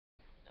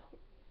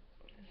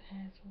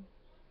hair's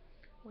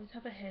always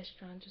have a hair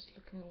strand just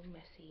looking all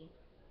messy.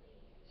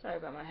 Sorry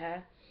about my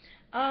hair.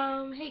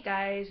 Hey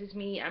guys, it's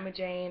me, Amma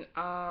Jane,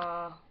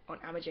 on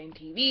Amma Jane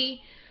TV.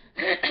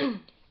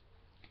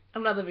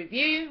 Another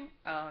review.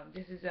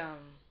 This is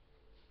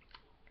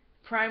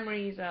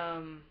Primary's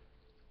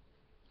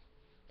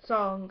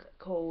song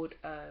called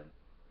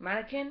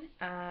Mannequin.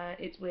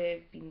 It's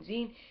with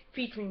Beenzino,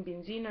 featuring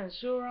Beenzino and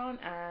Suran.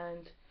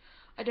 And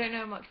I don't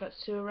know much about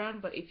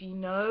Suran, but if you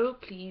know,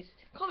 please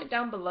comment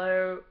down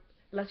below,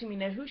 letting me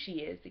know who she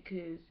is,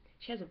 because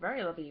she has a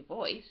very lovely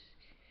voice.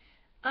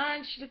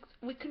 And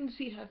we couldn't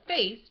see her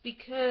face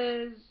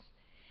because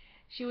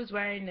she was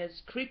wearing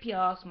this creepy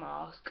ass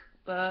mask.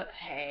 But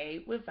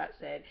hey, with that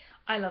said,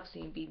 I love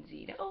seeing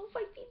Beenzino. Oh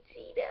my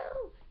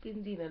Beenzino!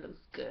 Beenzino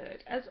looks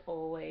good as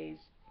always.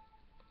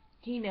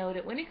 He nailed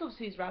it. When it comes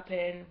to his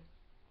rapping,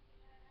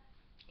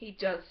 he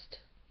just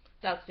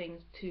does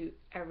things to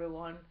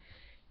everyone.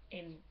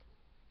 And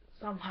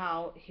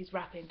somehow his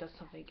rapping does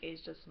something.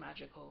 It's just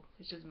magical.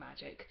 It's just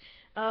magic.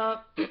 Now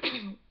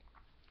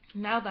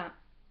that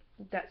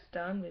that's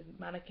done with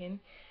Mannequin,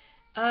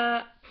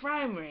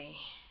 Primary.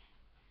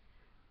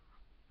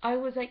 I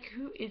was like,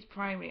 who is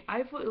Primary?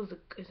 I thought it was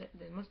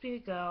there must be a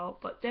girl,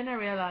 but then I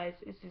realized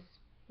it's this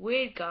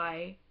weird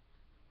guy,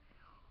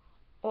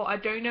 or I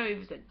don't know if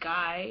it's a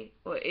guy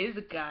or it is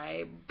a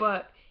guy,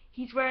 but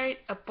he's wearing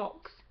a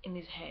box in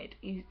his head.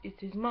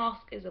 His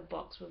mask is a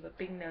box with a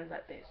big nose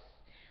like this.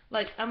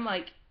 Like, I'm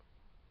like,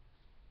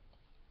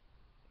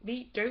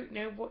 we don't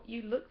know what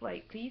you look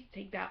like. Please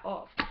take that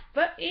off.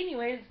 But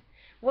anyways,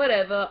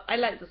 whatever. I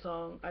like the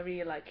song. I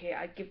really like it.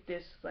 I give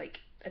this like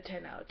a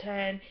 10 out of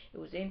 10. It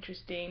was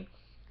interesting.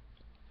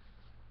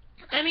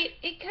 I mean,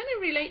 it kind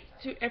of relates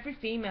to every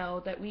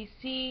female that we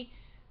see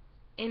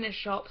in the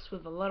shops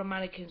with a lot of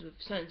mannequins with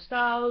certain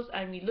styles,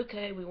 and we look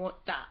at it, we want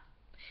that.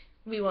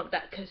 We want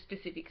that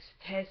specific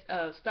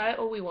style,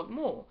 or we want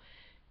more.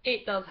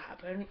 It does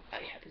happen.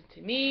 It happens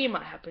to me. It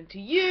might happen to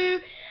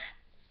you.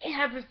 It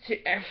happens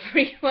to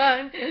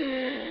everyone.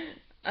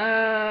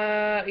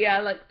 Yeah, I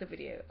liked the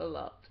video a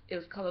lot. It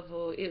was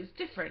colourful. It was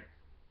different.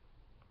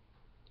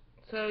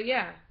 So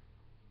yeah.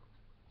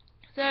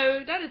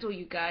 So that is all,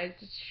 you guys.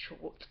 It's a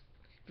short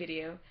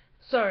video.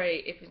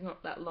 Sorry if it's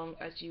not that long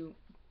as you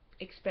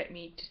expect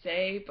me to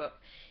say, but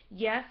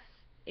yes,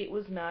 it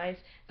was nice.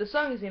 The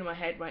song is in my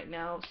head right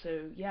now,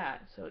 so yeah,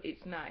 so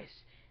it's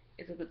nice.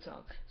 It's a good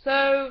song.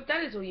 So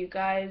that is all, you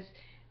guys.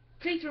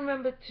 Please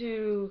remember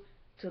to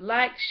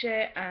like,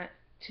 share, and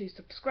to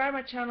subscribe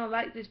my channel,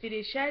 like this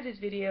video, share this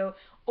video.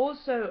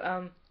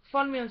 Also,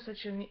 follow me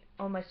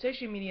on my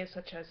social media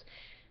such as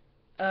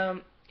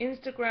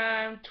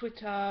Instagram,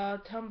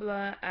 Twitter,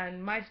 Tumblr,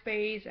 and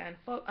MySpace, and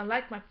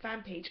like my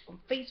fan page on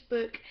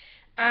Facebook.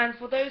 And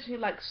for those who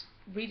like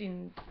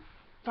reading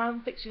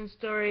fan fiction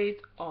stories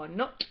or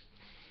not,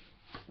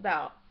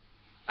 that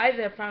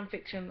either fan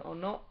fiction or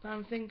not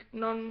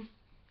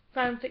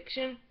non-fan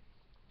fiction,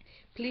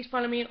 please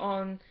follow me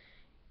on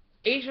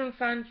Asian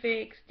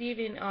fanfics,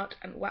 DeviantArt,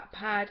 and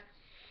Wattpad.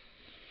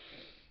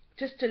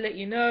 Just to let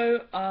you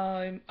know,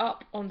 I'm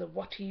up on the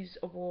Watties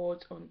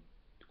Awards on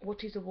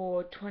Watties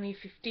Award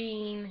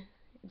 2015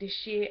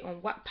 this year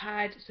on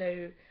Wattpad,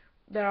 so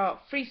there are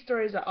 3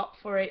 stories are up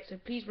for it, so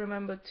please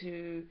remember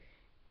to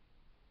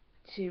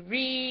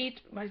read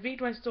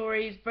my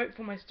stories, vote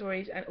for my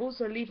stories, and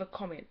also leave a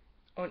comment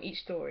on each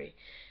story.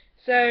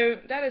 So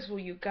that is for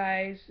you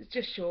guys. It's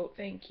just short.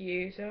 Thank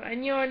you. So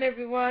annyeong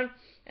everyone,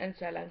 and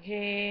salang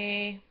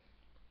he.